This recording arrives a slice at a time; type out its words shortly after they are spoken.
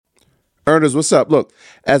Earners, what's up? Look,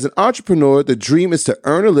 as an entrepreneur, the dream is to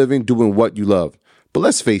earn a living doing what you love. But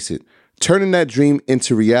let's face it, turning that dream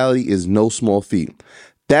into reality is no small feat.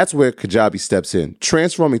 That's where Kajabi steps in,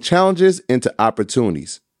 transforming challenges into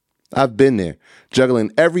opportunities. I've been there,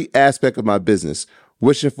 juggling every aspect of my business,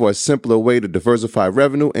 wishing for a simpler way to diversify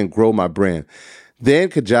revenue and grow my brand. Then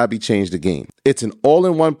Kajabi changed the game. It's an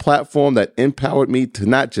all-in-one platform that empowered me to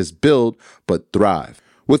not just build, but thrive.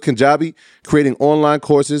 With Kajabi, creating online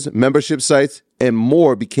courses, membership sites, and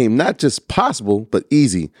more became not just possible, but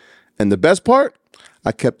easy. And the best part?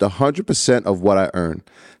 I kept 100% of what I earned,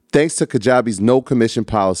 thanks to Kajabi's no-commission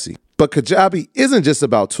policy. But Kajabi isn't just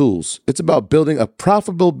about tools. It's about building a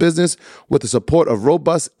profitable business with the support of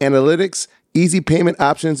robust analytics, easy payment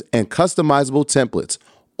options, and customizable templates,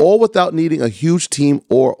 all without needing a huge team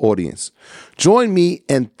or audience. Join me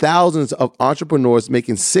and thousands of entrepreneurs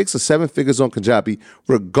making 6 or 7 figures on Kajabi,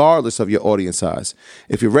 regardless of your audience size.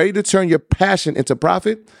 If you're ready to turn your passion into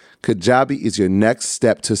profit, Kajabi is your next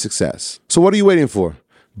step to success. So what are you waiting for?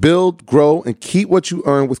 Build, grow, and keep what you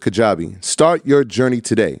earn with Kajabi. Start your journey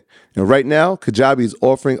today. And right now, Kajabi is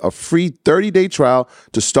offering a free 30-day trial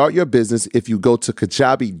to start your business if you go to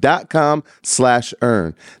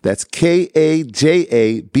kajabi.com/earn. That's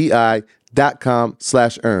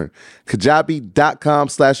KAJABI.com/earn.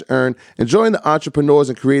 Kajabi.com/earn. And join the entrepreneurs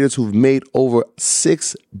and creators who've made over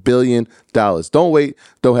 $6 billion. Don't wait.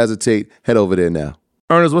 Don't hesitate. Head over there now.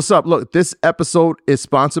 Earners, what's up? Look, this episode is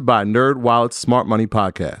sponsored by NerdWallet's Smart Money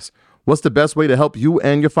Podcast. What's the best way to help you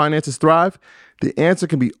and your finances thrive? The answer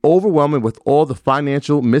can be overwhelming with all the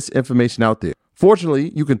financial misinformation out there.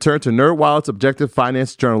 Fortunately, you can turn to NerdWallet's objective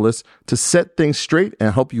finance journalists to set things straight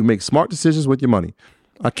and help you make smart decisions with your money.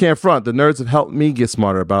 I can't front, the nerds have helped me get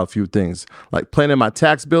smarter about a few things, like planning my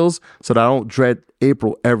tax bills so that I don't dread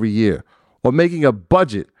April every year, or making a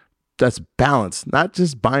budget that's balanced, not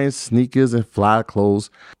just buying sneakers and fly clothes,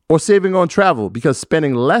 or saving on travel because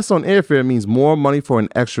spending less on airfare means more money for an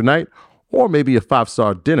extra night or maybe a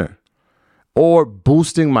 5-star dinner, or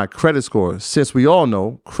boosting my credit score, since we all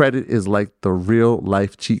know credit is like the real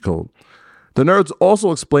life cheat code. The nerds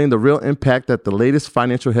also explain the real impact that the latest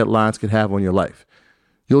financial headlines can have on your life.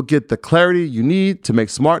 You'll get the clarity you need to make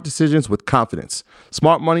smart decisions with confidence.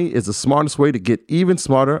 Smart money is the smartest way to get even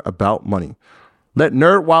smarter about money. Let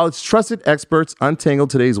NerdWallet's trusted experts untangle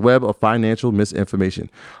today's web of financial misinformation.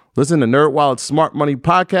 Listen to NerdWallet's Smart Money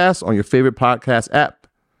Podcast on your favorite podcast app.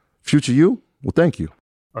 Future you, well, thank you.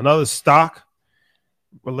 Another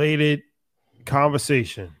stock-related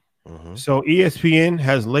conversation. Mm-hmm. So ESPN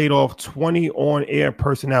has laid off 20 on-air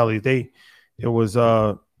personalities. It was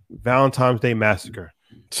Valentine's Day massacre.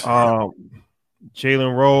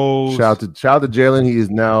 Jalen Rose. Shout out to Jalen. He is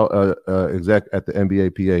now exec at the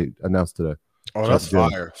NBA PA, announced today. Oh, that's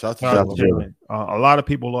fire. Shout out to Jalen. A lot of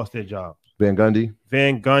people lost their jobs. Van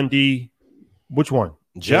Gundy. Which one?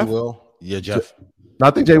 Jeff? Will. Yeah, Jeff. I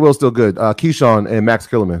think Jay Will's still good. Keyshawn and Max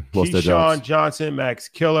Killerman lost their jobs. Keyshawn Johnson, Max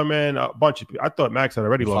Killerman, a bunch of people. I thought Max had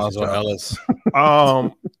already lost his job. Ellis.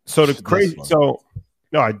 So the crazy. So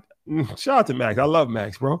no, shout out to Max. I love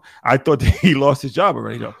Max, bro. I thought that he lost his job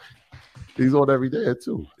already though. He's on every day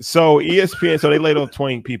too. So ESPN. So they laid off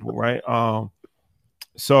 20 people, right?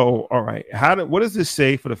 So all right, what does this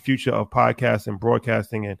say for the future of podcasting and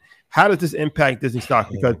broadcasting, and how does this impact Disney stock?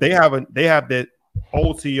 Because they have their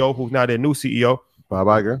old CEO who's now their new CEO. Bob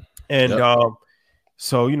Iger. And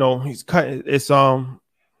so he's cutting. It's layoffs,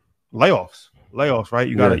 right?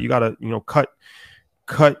 You gotta cut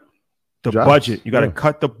the jobs. Budget. You gotta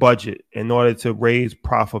cut the budget in order to raise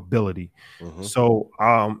profitability. Mm-hmm. So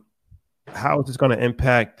how is this going to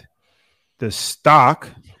impact the stock?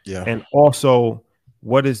 Yeah, and also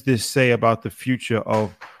what does this say about the future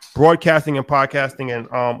of broadcasting and podcasting? And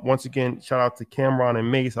once again, shout out to Cameron and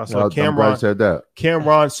Mace. I saw Cameron said that.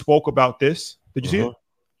 Cameron spoke about this. Did you see it?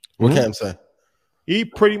 What Cam say? He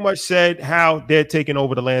pretty much said how they're taking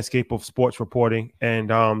over the landscape of sports reporting. And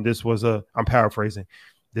this was I'm paraphrasing.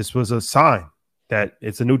 This was a sign that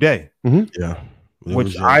it's a new day. Mm-hmm. Yeah.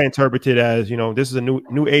 Which I interpreted as, this is a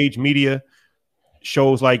new age media.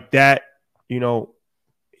 Shows like that,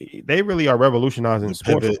 they really are revolutionizing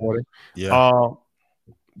sports reporting. Yeah.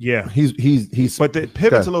 Yeah. He's but the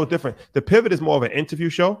pivot's a little different. The pivot is more of an interview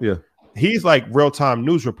show. Yeah. He's like real-time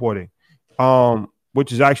news reporting.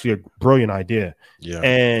 Which is actually a brilliant idea. Yeah.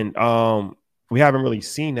 And we haven't really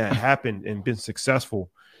seen that happen and been successful.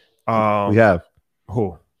 We have.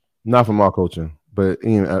 Who? Not from our coaching, but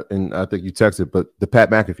and I think you texted, but the Pat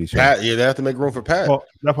McAfee show. Pat, yeah, they have to make room for Pat. Well,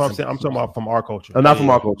 that's what I'm saying. I'm talking about from our culture. Not from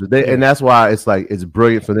our culture. And that's why it's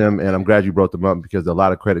brilliant for them. And I'm glad you brought them up because a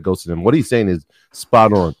lot of credit goes to them. What he's saying is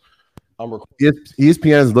spot on.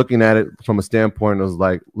 ESPN is looking at it from a standpoint of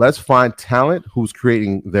like, let's find talent who's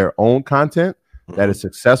creating their own content that is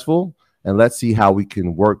successful, and let's see how we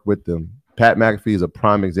can work with them. Pat McAfee is a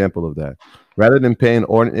prime example of that. Rather than paying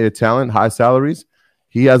ordinary talent high salaries,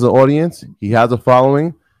 he has an audience, he has a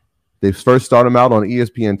following. They first start him out on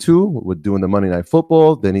ESPN2 with doing the Monday Night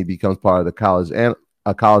Football. Then he becomes part of the college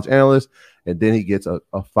analyst, and then he gets a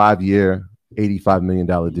 5-year, $85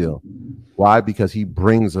 million deal. Why? Because he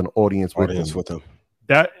brings an audience with him.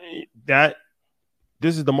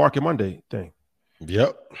 This is the Market Monday thing.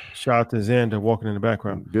 Yep. Shout out to Xander walking in the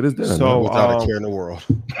background. Good as that. So without a care in the world.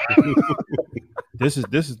 This is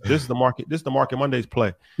the market. This is the Market Mondays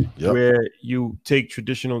play, where you take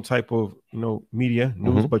traditional type of media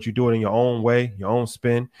news, but you do it in your own way, your own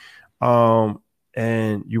spin,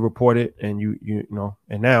 and you report it, and you know,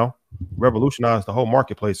 and now revolutionize the whole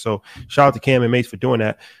marketplace. So shout out to Cam and Mace for doing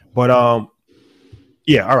that. But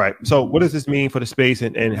yeah, all right. So what does this mean for the space,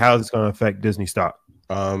 and how is this going to affect Disney stock?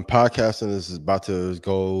 Podcasting is about to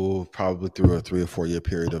go probably through a 3 or 4 year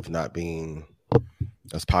period of not being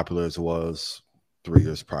as popular as it was 3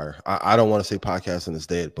 years prior. I don't want to say podcasting is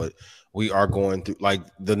dead, but we are going through, like,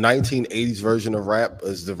 the 1980s version of rap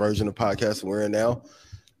is the version of podcasting we're in now.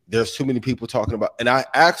 There's too many people talking about, and I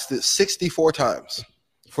asked it 64 times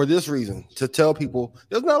for this reason, to tell people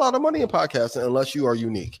there's not a lot of money in podcasting unless you are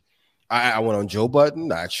unique. I went on Joe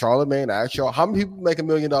Budden, I asked Charlamagne, I asked y'all, how many people make $1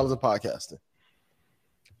 million in podcasting?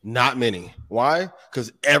 Not many. Why?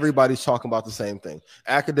 Because everybody's talking about the same thing.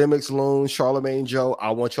 Academics, Loon, Charlamagne, Joe, I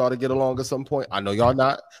want y'all to get along at some point. I know y'all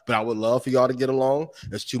not, but I would love for y'all to get along.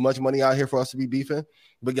 There's too much money out here for us to be beefing.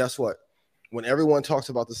 But guess what? When everyone talks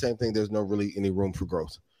about the same thing, there's no really any room for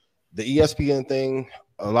growth. The ESPN thing,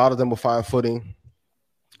 a lot of them will find footing,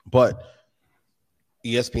 but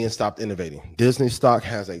ESPN stopped innovating. Disney stock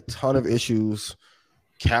has a ton of issues.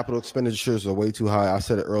 Capital expenditures are way too high. I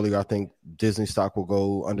said it earlier. I think Disney stock will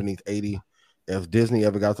go underneath 80. If Disney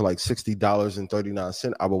ever got to like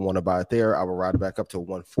 $60.39, I would want to buy it there. I would ride it back up to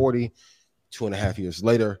 140 2.5 years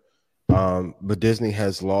later. But Disney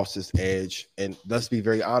has lost its edge. And let's be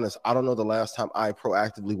very honest, I don't know the last time I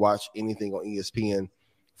proactively watched anything on ESPN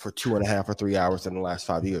for 2.5 or 3 hours in the last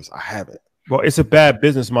 5 years. I haven't. Well, it's a bad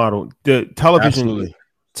business model. The television.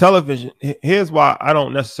 Television. Here's why I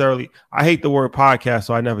don't necessarily. I hate the word podcast,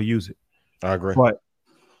 so I never use it. I agree, but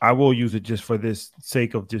I will use it just for this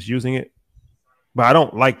sake of just using it. But I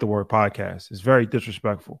don't like the word podcast. It's very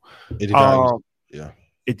disrespectful. It devalues,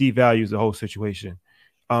 it devalues the whole situation.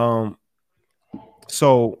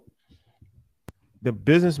 So the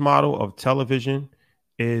business model of television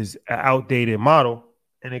is an outdated model.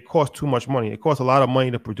 And it costs too much money. It costs a lot of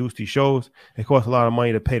money to produce these shows. It costs a lot of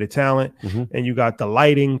money to pay the talent. And you got the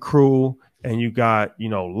lighting crew, and you got,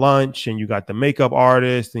 lunch, and you got the makeup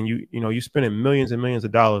artist, and you're spending millions and millions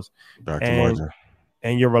of dollars. And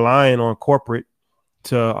you're relying on corporate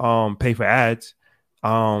to pay for ads.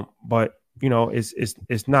 But it's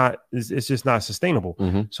just not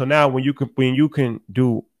sustainable. So now when you can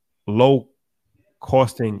do low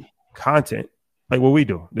costing content, like what we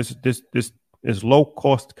do, this is low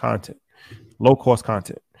cost content.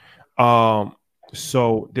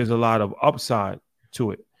 So there's a lot of upside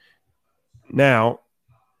to it. Now,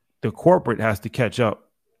 the corporate has to catch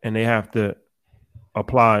up, and they have to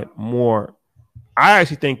apply more. I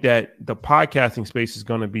actually think that the podcasting space is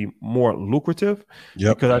going to be more lucrative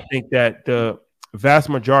because I think that the vast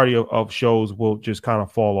majority of shows will just kind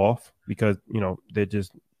of fall off because, they're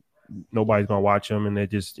just, nobody's going to watch them, and they're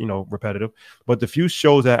just, repetitive. But the few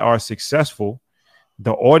shows that are successful,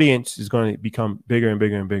 the audience is going to become bigger and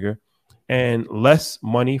bigger and bigger, and less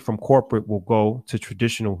money from corporate will go to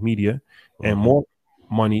traditional media, and more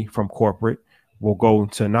money from corporate will go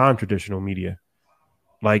to non-traditional media,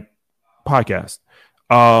 like podcasts.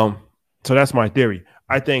 So that's my theory.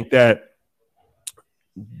 I think that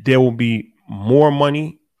there will be more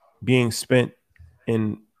money being spent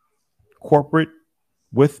in corporate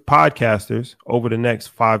with podcasters over the next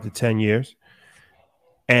 5 to 10 years,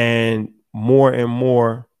 and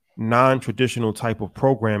more non-traditional type of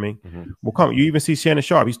programming will come. You even see Shannon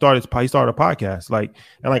Sharp. He started a podcast. Like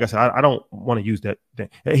I said, I don't want to use that thing.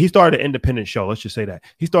 He started an independent show. Let's just say that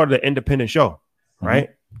he started an independent show, right?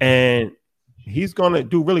 And he's gonna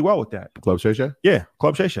do really well with that. Club Shay Shay? Yeah,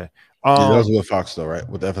 Club Shay Shay. That was with Fox though, right?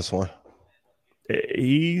 With FS1.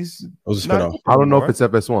 He's. I don't know if it's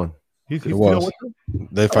FS1. He's it was.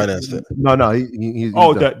 They financed it. No.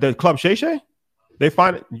 The Club Shay Shay? They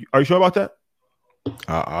find it. Are you sure about that?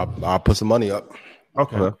 I'll put some money up.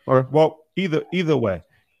 Okay. All right. Well, either way,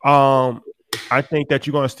 I think that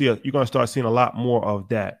you're gonna start seeing a lot more of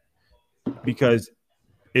that, because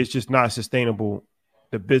it's just not sustainable.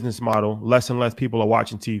 The business model, less and less people are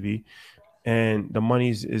watching TV, and the money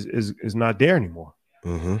is not there anymore.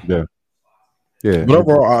 Yeah. Yeah. But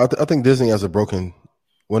overall, I think Disney has a broken,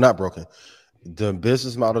 well, not broken. The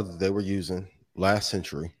business model that they were using last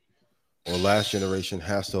century or last generation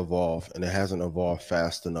has to evolve, and it hasn't evolved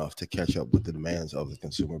fast enough to catch up with the demands of the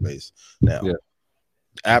consumer base. Now, Yeah.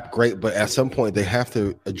 app great, but at some point they have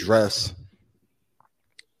to address.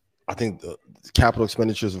 I think the capital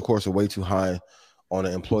expenditures, of course, are way too high on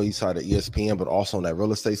the employee side of ESPN, but also on that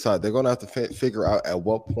real estate side. They're going to have to figure out at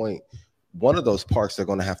what point one of those parks they're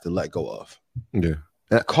going to have to let go of. Yeah.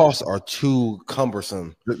 The costs are too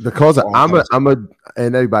cumbersome. Because I'm a,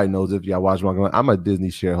 and everybody knows if y'all watch my, I'm a Disney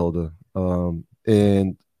shareholder.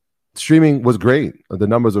 And streaming was great. The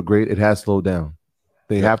numbers are great. It has slowed down.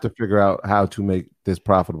 They have to figure out how to make this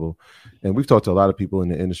profitable. And we've talked to a lot of people in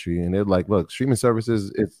the industry, and they're like, look, streaming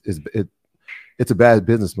services, it's a bad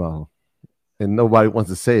business model. And nobody wants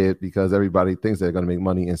to say it because everybody thinks they're going to make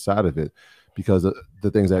money inside of it because of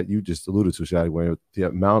the things that you just alluded to, Shadi, where the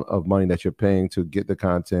amount of money that you're paying to get the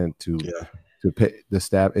content, to pay the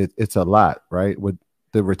staff, it's a lot, right? With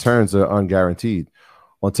the returns are unguaranteed.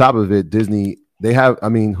 On top of it, Disney, they have, I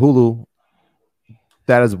mean, Hulu,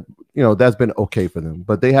 that is, that's been okay for them,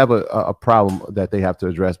 but they have a problem that they have to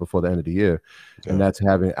address before the end of the year, and that's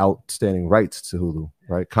having outstanding rights to Hulu,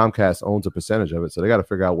 right? Comcast owns a percentage of it, so they got to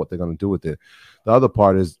figure out what they're going to do with it. The other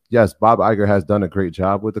part is, yes, Bob Iger has done a great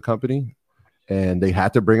job with the company, and they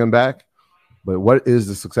had to bring him back, but what is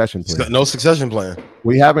the succession plan? No succession plan.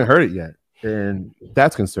 We haven't heard it yet, and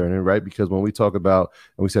that's concerning, right? Because when we talk about,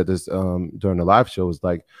 and we said this during the live show, is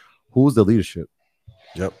like, who's the leadership?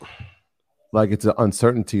 Yep. Like, it's an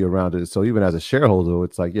uncertainty around it. So even as a shareholder,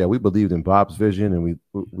 it's like, yeah, we believed in Bob's vision,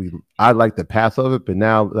 and I like the path of it, but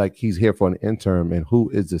now, like, he's here for an interim, and who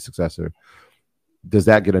is the successor? Does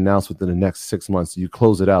that get announced within the next 6 months? You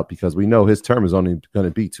close it out, because we know his term is only going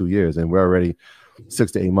to be 2 years, and we're already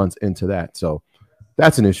 6 to 8 months into that. So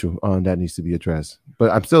that's an issue that needs to be addressed.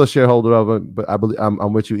 But I'm still a shareholder of it. But I believe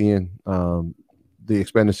I'm with you, Ian. The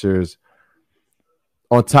expenditures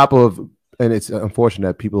on top of, and it's unfortunate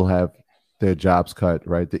that people have their jobs cut,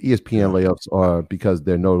 right? The ESPN layoffs are because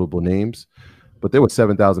they're notable names, but there were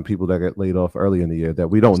 7,000 people that got laid off early in the year that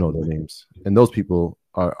we don't know their names, and those people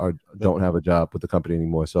don't have a job with the company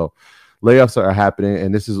anymore. So layoffs are happening,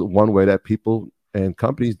 and this is one way that people and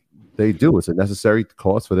companies, they do. It's a necessary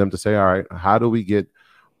cost for them to say, all right, how do we get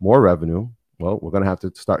more revenue? Well, we're going to have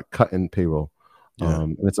to start cutting payroll,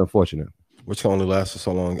 and it's unfortunate. Which can only last for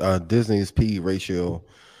so long. Disney's PE ratio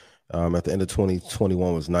at the end of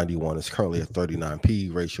 2021 was 91. It's currently at 39. PE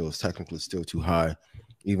ratio is technically still too high.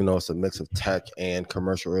 Even though it's a mix of tech and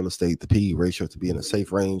commercial real estate, the PE ratio to be in a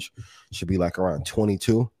safe range should be like around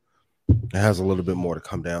 22. It has a little bit more to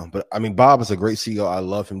come down. But I mean, Bob is a great CEO. I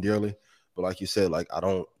love him dearly. But like you said, like,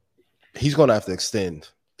 he's going to have to extend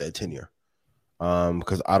that tenure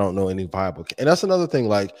because I don't know any viable. And that's another thing.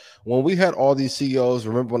 Like, when we had all these CEOs,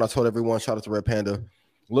 remember when I told everyone, shout out to Red Panda,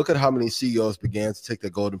 look at how many CEOs began to take the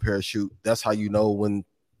golden parachute. That's how you know when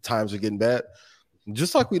times are getting bad.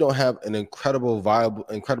 Just like we don't have an incredibly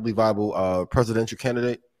viable presidential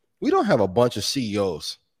candidate, we don't have a bunch of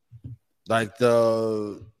CEOs. Like,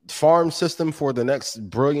 the farm system for the next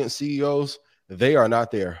brilliant CEOs, they are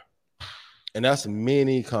not there. And that's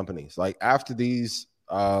many companies. Like, after this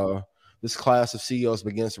class of CEOs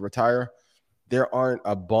begins to retire, there aren't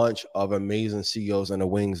a bunch of amazing CEOs in the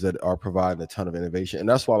wings that are providing a ton of innovation. And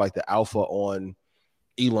that's why, like, the alpha on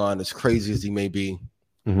Elon, as crazy as he may be,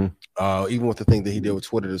 even with the thing that he did with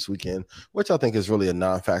Twitter this weekend, which I think is really a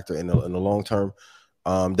non-factor in the long term.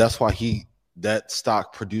 That's why that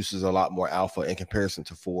stock produces a lot more alpha in comparison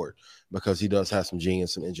to Ford, because he does have some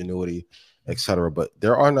genius, some ingenuity, etc. But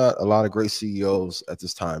there are not a lot of great CEOs at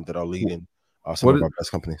this time that are leading some of our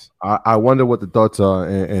best companies. I wonder what the thoughts are,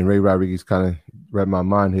 and Ray Rodriguez kind of read my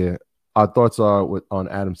mind here. Our thoughts are on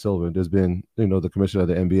Adam Silver. There's been, the commissioner of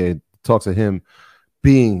the NBA, talks of him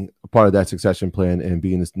being a part of that succession plan and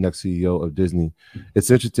being this next CEO of Disney. It's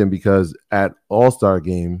interesting because at All-Star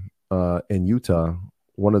game in Utah,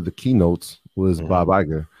 one of the keynotes was Bob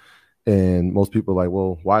Iger. And most people are like,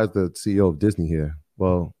 well, why is the CEO of Disney here?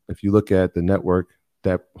 Well, if you look at the network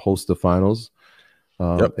that hosts the finals,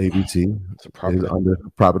 ABC is under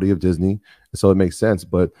property of Disney, so it makes sense.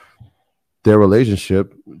 But their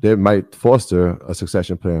relationship, they might foster a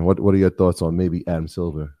succession plan. What are your thoughts on maybe Adam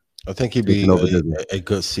Silver? I think he'd be a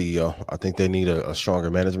good CEO. I think they need a stronger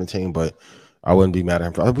management team, but I wouldn't be mad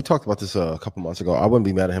at him. We talked about this a couple months ago. I wouldn't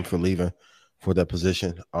be mad at him for leaving for that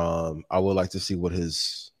position. I would like to see what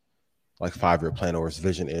his like 5-year plan or his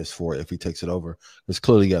vision is for it if he takes it over. Because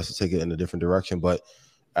clearly he has to take it in a different direction. But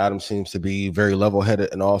Adam seems to be very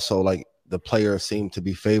level-headed, and also like the players seem to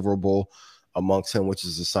be favorable amongst him, which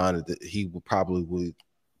is a sign that he would probably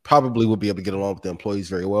would be able to get along with the employees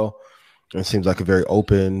very well. And it seems like a very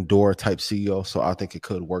open door type CEO. So I think it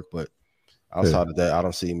could work, but outside of that, I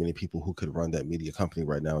don't see many people who could run that media company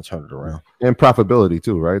right now and turn it around. And profitability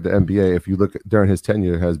too, right? The NBA, if you look at, during his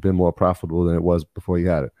tenure, has been more profitable than it was before he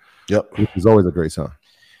had it. Yep. Which is always a great sign.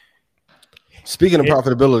 Speaking of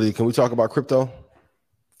profitability, can we talk about crypto?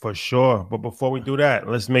 For sure. But before we do that,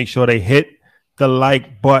 let's make sure they hit the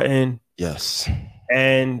like button. Yes.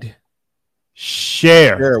 And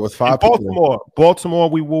share. Share with 5 people. Baltimore,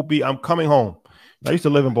 we will be. I'm coming home. I used to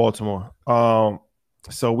live in Baltimore.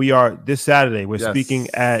 So we are this Saturday. We're speaking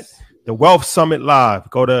at the Wealth Summit Live.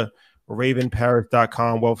 Go to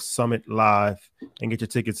ravenparis.com, Wealth Summit Live, and get your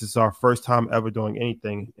tickets. It's our first time ever doing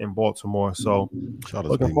anything in Baltimore. So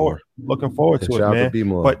looking forward to it,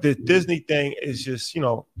 man. But the Disney thing is just,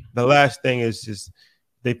 the last thing is just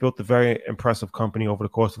they built a very impressive company over the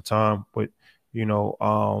course of time with,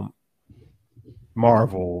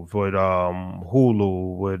 Marvel, with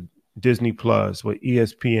Hulu, with Disney Plus, with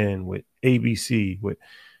ESPN, with ABC, with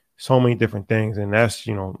so many different things. And that's,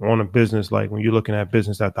 on a business, like when you're looking at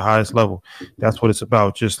business at the highest level, that's what it's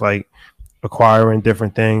about. Just like acquiring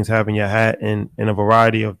different things, having your hat in a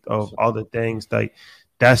variety of other things. Like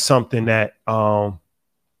that's something that no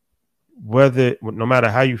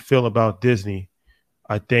matter how you feel about Disney,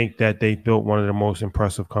 I think that they built one of the most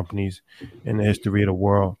impressive companies in the history of the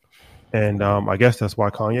world. And I guess that's why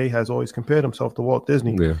Kanye has always compared himself to Walt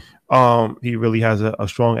Disney. Yeah. He really has a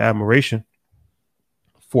strong admiration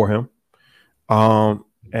for him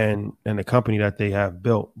and the company that they have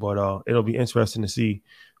built. But it'll be interesting to see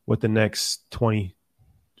what the next 20,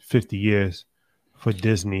 50 years for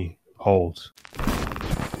Disney holds.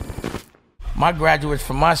 My graduates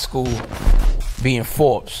from my school being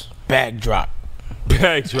Forbes, bag drop.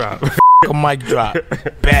 Bag drop. A mic drop.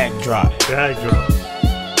 Bag drop. Bag drop.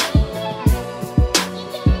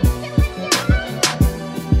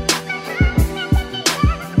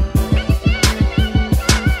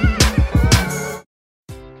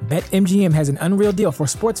 BetMGM has an unreal deal for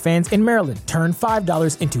sports fans in Maryland. Turn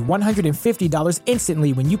 $5 into $150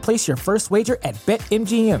 instantly when you place your first wager at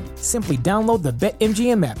BetMGM. Simply download the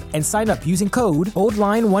BetMGM app and sign up using code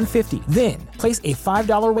OldLine150. Then, place a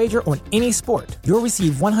 $5 wager on any sport. You'll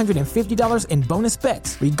receive $150 in bonus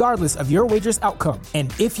bets, regardless of your wager's outcome.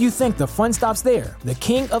 And if you think the fun stops there, the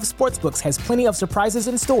king of sportsbooks has plenty of surprises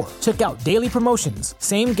in store. Check out daily promotions,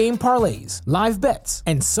 same-game parlays, live bets,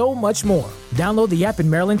 and so much more. Download the app in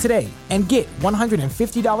Maryland today and get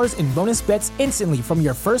 $150 in bonus bets instantly from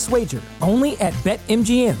your first wager. Only at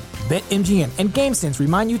BetMGM. BetMGM and GameSense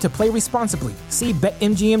remind you to play responsibly. See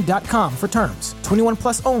BetMGM.com for terms. 21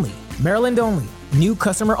 plus only. Maryland only. New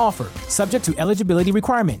customer offer. Subject to eligibility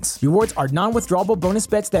requirements. Rewards are non-withdrawable bonus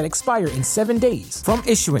bets that expire in 7 days. From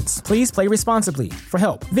issuance, please play responsibly. For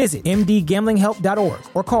help, visit mdgamblinghelp.org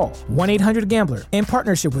or call 1-800-GAMBLER in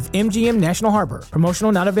partnership with MGM National Harbor.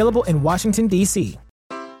 Promotional not available in Washington, D.C.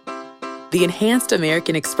 The Enhanced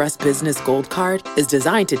American Express Business Gold Card is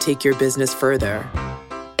designed to take your business further.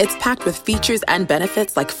 It's packed with features and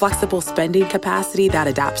benefits like flexible spending capacity that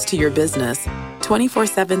adapts to your business,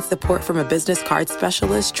 24/7 support from a business card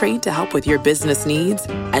specialist trained to help with your business needs,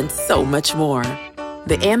 and so much more.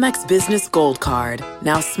 The Amex Business Gold Card,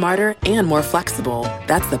 now smarter and more flexible.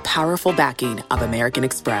 That's the powerful backing of American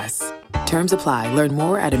Express. Terms apply. Learn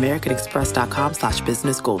more at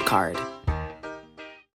americanexpress.com/businessgoldcard.